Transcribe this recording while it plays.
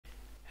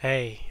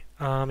Hey,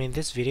 in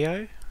this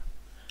video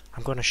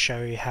I'm going to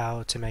show you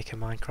how to make a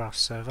Minecraft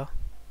server.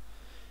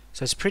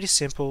 So it's pretty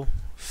simple.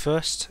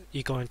 First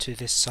you go into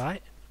this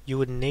site. You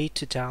would need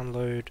to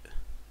download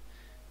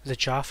the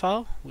jar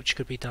file, which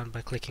could be done by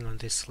clicking on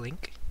this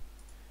link.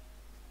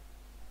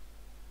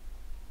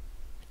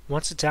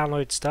 Once the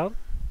download's done,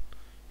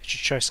 it should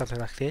show something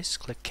like this.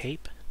 Click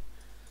keep,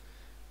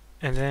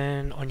 and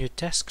then on your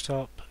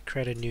desktop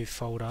create a new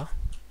folder,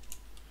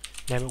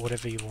 name it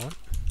whatever you want.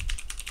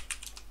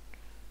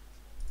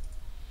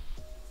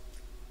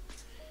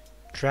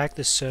 Drag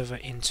the server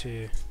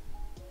into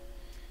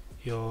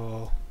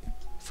your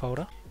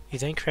folder. You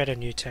then create a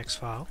new text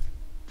file,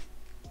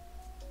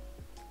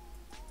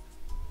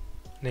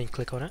 then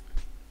click on it,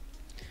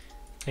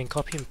 then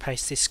copy and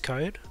paste this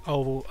code.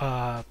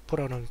 I'll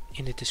put it on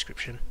in the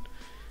description,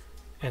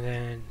 and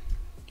then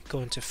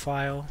go into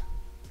file,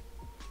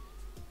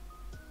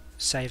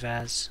 save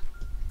as,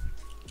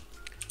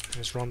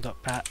 there's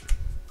rom.bat,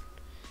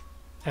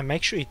 and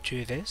make sure you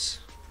do this,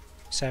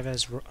 save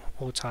as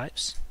all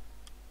types,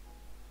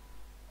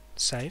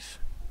 save,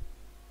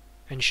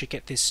 and you should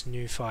get this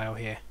new file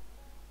here.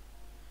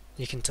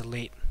 You can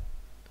delete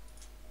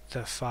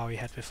the file you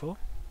had before.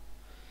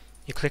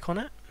 You click on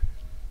it,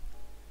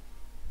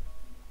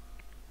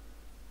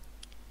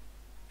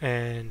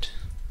 and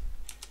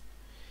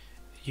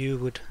you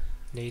would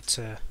need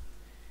to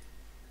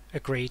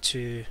agree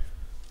to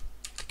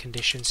the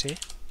conditions here.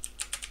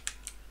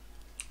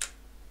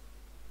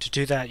 To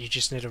do that, you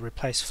just need to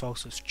replace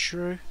false with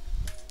true,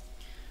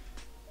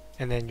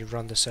 and then you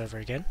run the server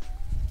again.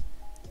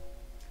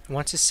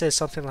 Once it says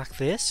something like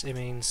this, it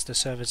means the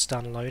server's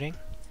done loading,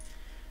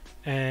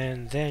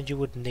 and then you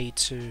would need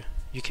to,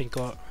 you can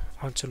go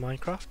onto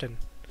Minecraft and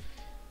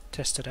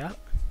test it out.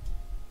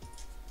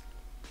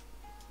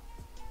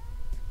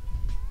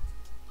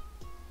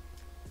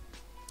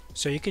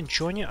 So you can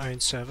join your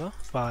own server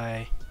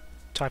by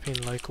typing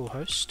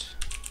localhost.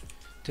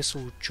 This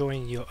will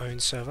join your own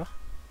server.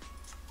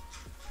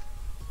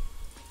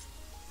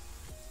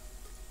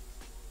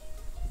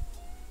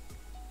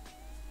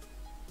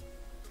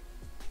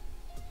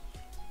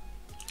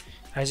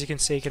 As you can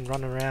see, you can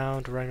run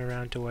around,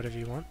 do whatever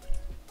you want.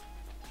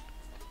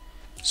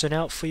 So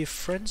now for your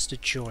friends to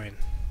join,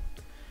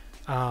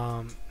 there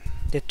are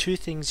two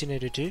things you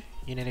need to do.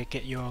 You need to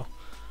get your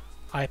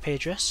IP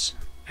address,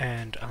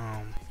 and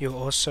you'll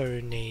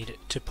also need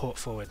to port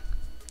forward.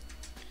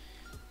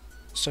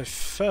 So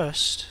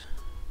first,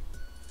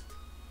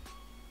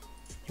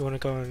 you want to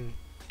go on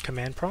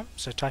command prompt,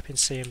 so type in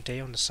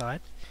cmd on the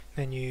side,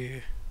 then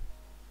you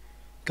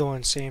go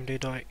on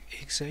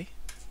cmd.exe.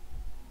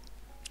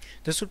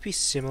 This would be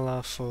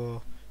similar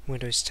for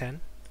Windows 10.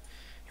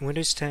 In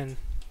Windows 10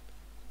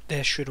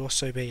 there should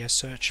also be a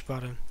search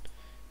button.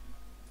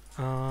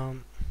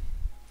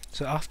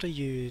 So after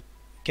you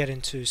get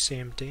into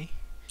CMD,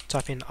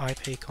 type in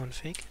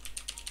ipconfig,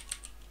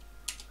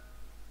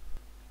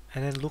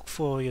 and then look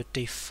for your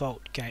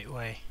default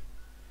gateway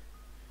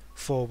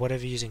for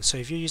whatever you're using. So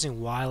if you're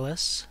using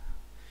wireless,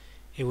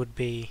 it would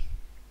be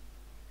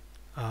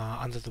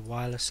under the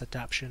wireless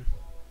adaptation.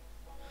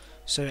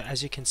 So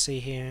as you can see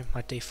here,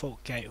 my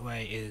default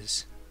gateway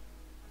is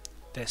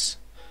this.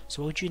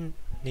 So what you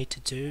need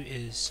to do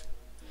is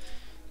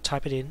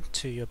type it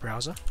into your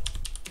browser.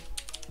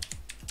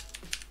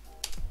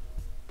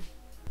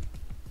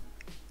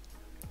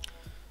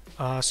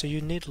 So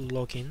you need to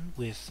log in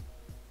with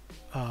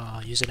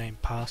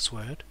username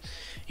password.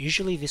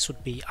 Usually this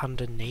would be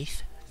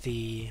underneath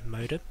the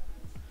modem,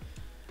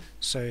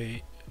 so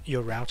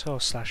your router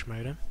or slash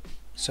modem.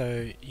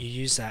 So you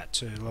use that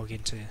to log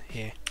into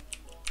here.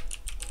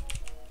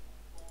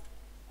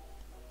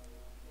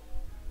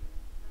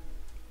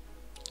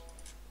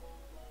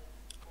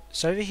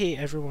 So over here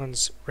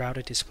everyone's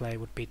router display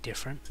would be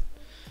different.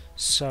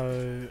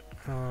 So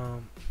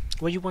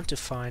what you want to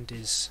find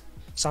is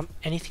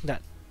anything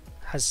that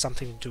has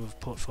something to do with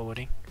port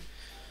forwarding.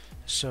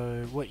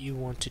 So what you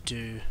want to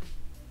do,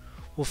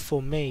 well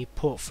for me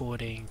port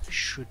forwarding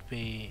should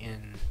be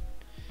in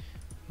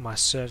my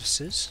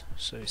services.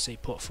 So see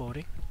port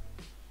forwarding.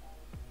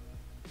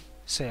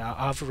 See,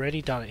 I've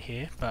already done it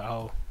here, but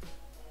I'll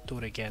do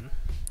it again.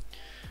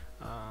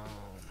 I'll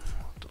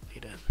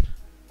delete it.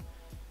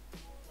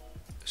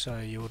 So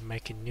you would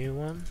make a new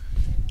one.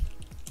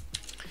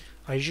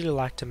 I usually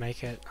like to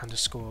make it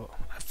underscore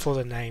for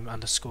the name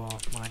underscore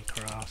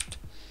Minecraft.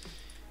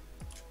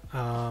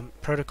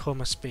 Protocol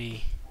must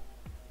be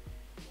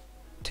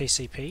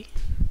TCP.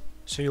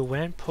 So your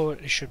WAN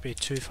port, it should be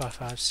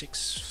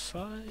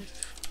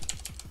 25565.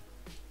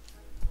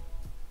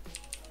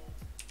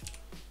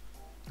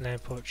 LAN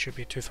port should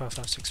be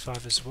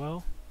 25565 as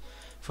well.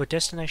 For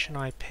destination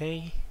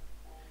IP,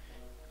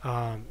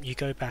 you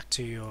go back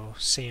to your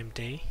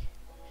CMD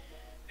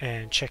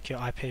and check your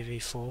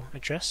IPv4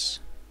 address,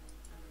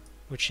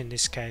 which in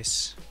this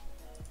case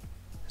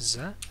is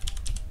that.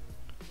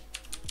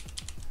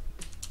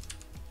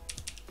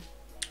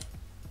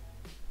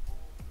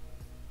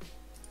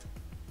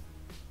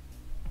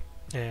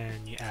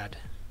 And you add.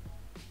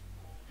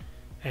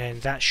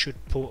 and that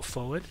should port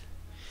forward.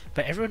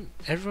 But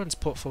everyone's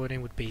port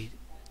forwarding would be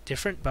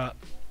different, but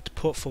the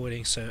port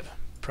forwarding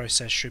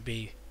process should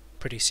be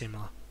pretty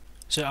similar.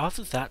 So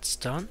after that's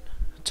done,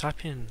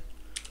 type in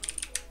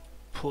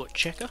port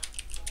checker,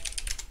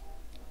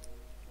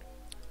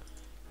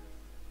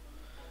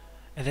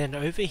 and then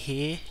over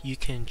here you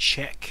can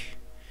check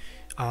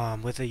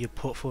whether your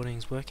port forwarding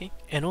is working,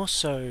 and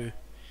also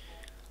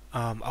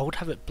I would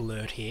have it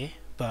blurred here,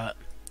 but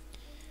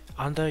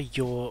under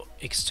your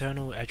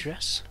external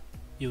address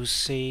you'll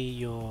see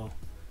your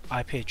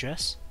IP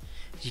address.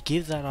 You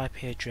give that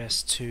IP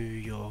address to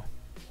your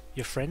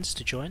friends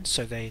to join,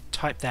 so they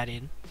type that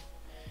in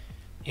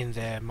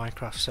their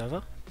Minecraft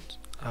server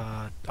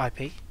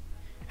IP,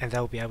 and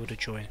they'll be able to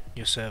join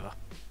your server.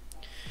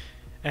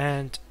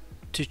 And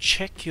to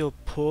check your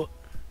port,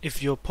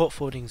 if your port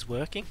forwarding is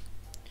working,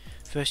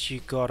 first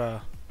you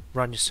gotta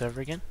run your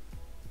server again,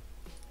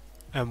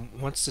 and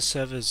once the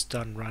server's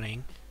done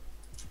running,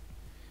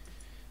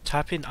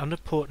 type in under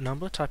port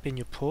number, type in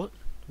your port,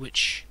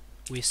 which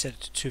we set it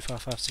to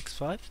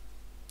 25565.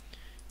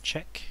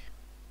 Check.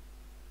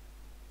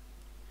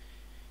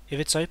 If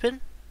it's open,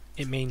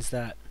 it means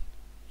that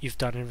you've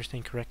done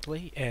everything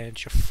correctly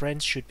and your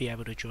friends should be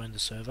able to join the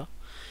server.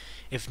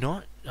 If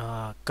not,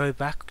 go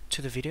back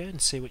to the video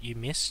and see what you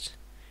missed,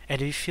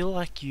 and if you feel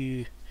like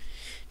you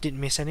didn't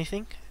miss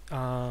anything,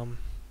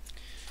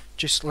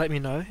 just let me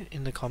know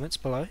in the comments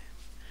below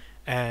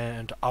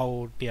and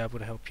I'll be able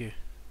to help you.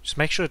 Just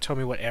make sure to tell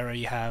me what error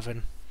you have,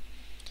 and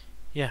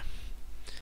yeah.